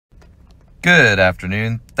Good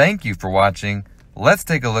afternoon. Thank you for watching. Let's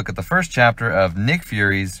take a look at the first chapter of Nick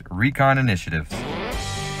Fury's Recon Initiative.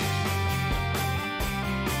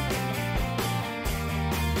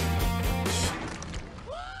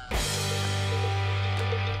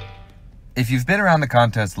 If you've been around the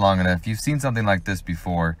contest long enough, you've seen something like this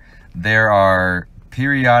before. There are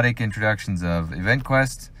periodic introductions of event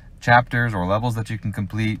quests, chapters, or levels that you can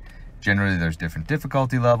complete. Generally, there's different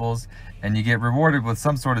difficulty levels, and you get rewarded with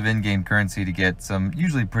some sort of in-game currency to get some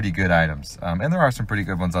usually pretty good items. And there are some pretty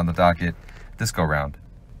good ones on the docket this go round.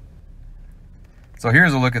 So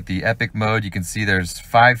here's a look at the epic mode. You can see there's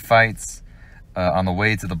 5 fights on the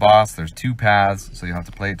way to the boss. There's 2 paths, so you'll have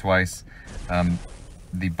to play it twice.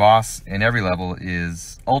 The boss in every level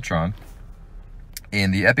is Ultron. In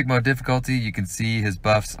the epic mode difficulty, you can see his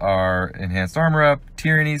buffs are enhanced armor up,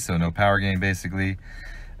 tyranny, so no power gain basically,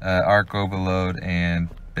 arc overload, and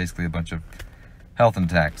basically a bunch of health and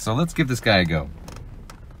attack. So let's give this guy a go.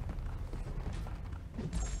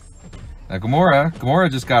 Now Gamora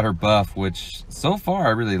just got her buff, which so far I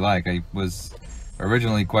really like. I was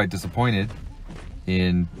originally quite disappointed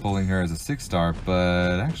in pulling her as a 6-star,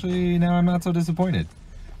 but actually now I'm not so disappointed.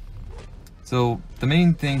 So the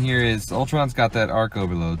main thing here is Ultron's got that arc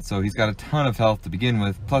overload, so he's got a ton of health to begin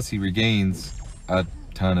with, plus he regains a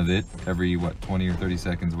ton of it every, 20 or 30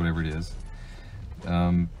 seconds, whatever it is.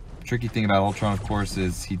 Tricky thing about Ultron, of course,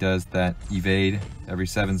 is he does that evade every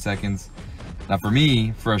 7 seconds. Now for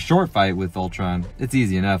me, for a short fight with Ultron, it's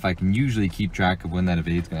easy enough. I can usually keep track of when that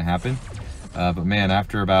evade's going to happen. But man,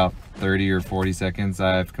 after about 30 or 40 seconds,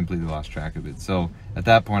 I've completely lost track of it. So at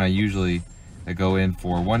that point, I go in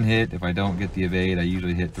for 1 hit. If I don't get the evade, I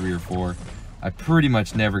usually hit 3 or 4. I pretty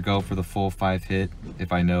much never go for the full 5 hit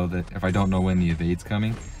if I don't know when the evade's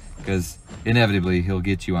coming, because inevitably he'll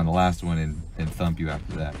get you on the last one and thump you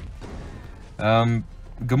after that.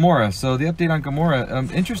 Gamora. So the update on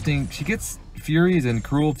Gamora, interesting. She gets furies and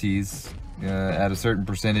cruelties at a certain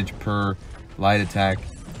percentage per light attack.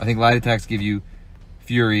 I think light attacks give you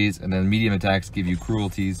furies, and then medium attacks give you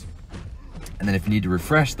cruelties. And then if you need to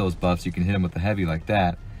refresh those buffs, you can hit them with the heavy like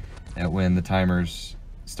that when the timers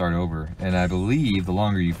start over. And I believe the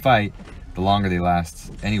longer you fight, the longer they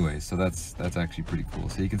last anyways. So that's actually pretty cool.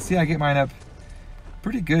 So you can see I get mine up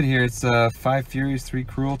pretty good here. It's 5 furies, 3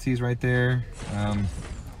 cruelties right there.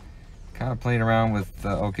 Kind of playing around with,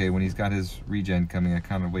 okay, when he's got his regen coming, I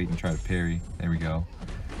kind of wait and try to parry. There we go.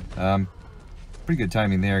 Pretty good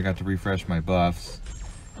timing there. I got to refresh my buffs.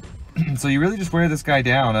 So you really just wear this guy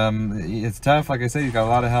down. It's tough, like I said, he's got a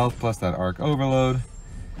lot of health, plus that arc overload.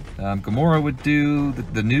 Gamora would do,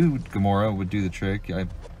 the new Gamora would do the trick,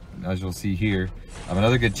 as you'll see here.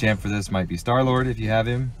 Another good champ for this might be Star-Lord if you have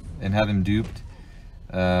him, and have him duped.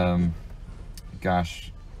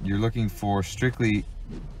 Gosh, you're looking for strictly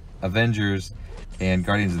Avengers and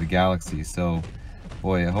Guardians of the Galaxy, so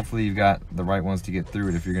boy, hopefully you've got the right ones to get through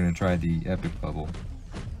it if you're going to try the epic level.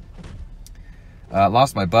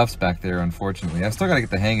 Lost my buffs back there, unfortunately. I still got to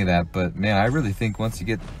get the hang of that, but man, I really think once you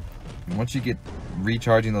get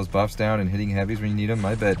recharging those buffs down and hitting heavies when you need them,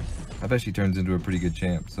 I bet she turns into a pretty good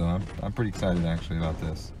champ. So I'm pretty excited actually about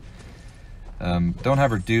this. Don't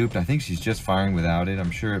have her duped. I think she's just fine without it.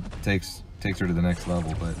 I'm sure it takes her to the next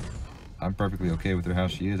level, but I'm perfectly okay with her how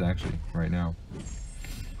she is actually right now.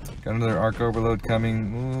 Got another arc overload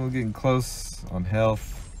coming. Ooh, getting close on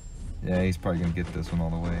health. Yeah, he's probably gonna get this one all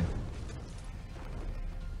the way.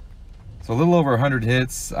 So a little over 100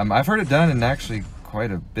 hits. I've heard it done in actually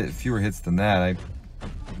quite a bit fewer hits than that.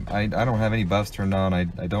 I don't have any buffs turned on.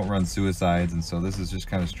 I don't run suicides, and so this is just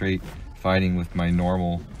kind of straight fighting with my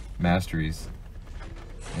normal masteries.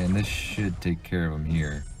 And this should take care of him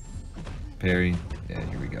here. Parry. Yeah,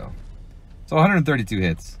 here we go. So 132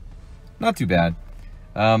 hits. Not too bad.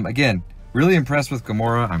 Again, really impressed with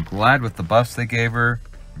Gamora. I'm glad with the buffs they gave her.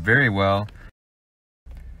 Very well.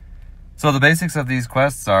 So the basics of these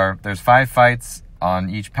quests are, there's 5 fights on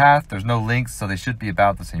each path. There's no links, so they should be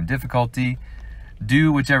about the same difficulty.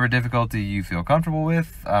 Do whichever difficulty you feel comfortable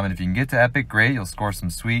with. And if you can get to epic, great. You'll score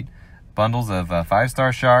some sweet bundles of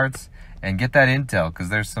 5-star shards. And get that intel, because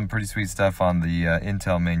there's some pretty sweet stuff on the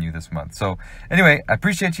intel menu this month. So anyway, I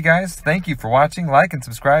appreciate you guys. Thank you for watching. Like and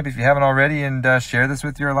subscribe if you haven't already. And share this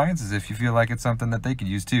with your alliances if you feel like it's something that they could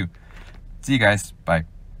use too. See you guys. Bye.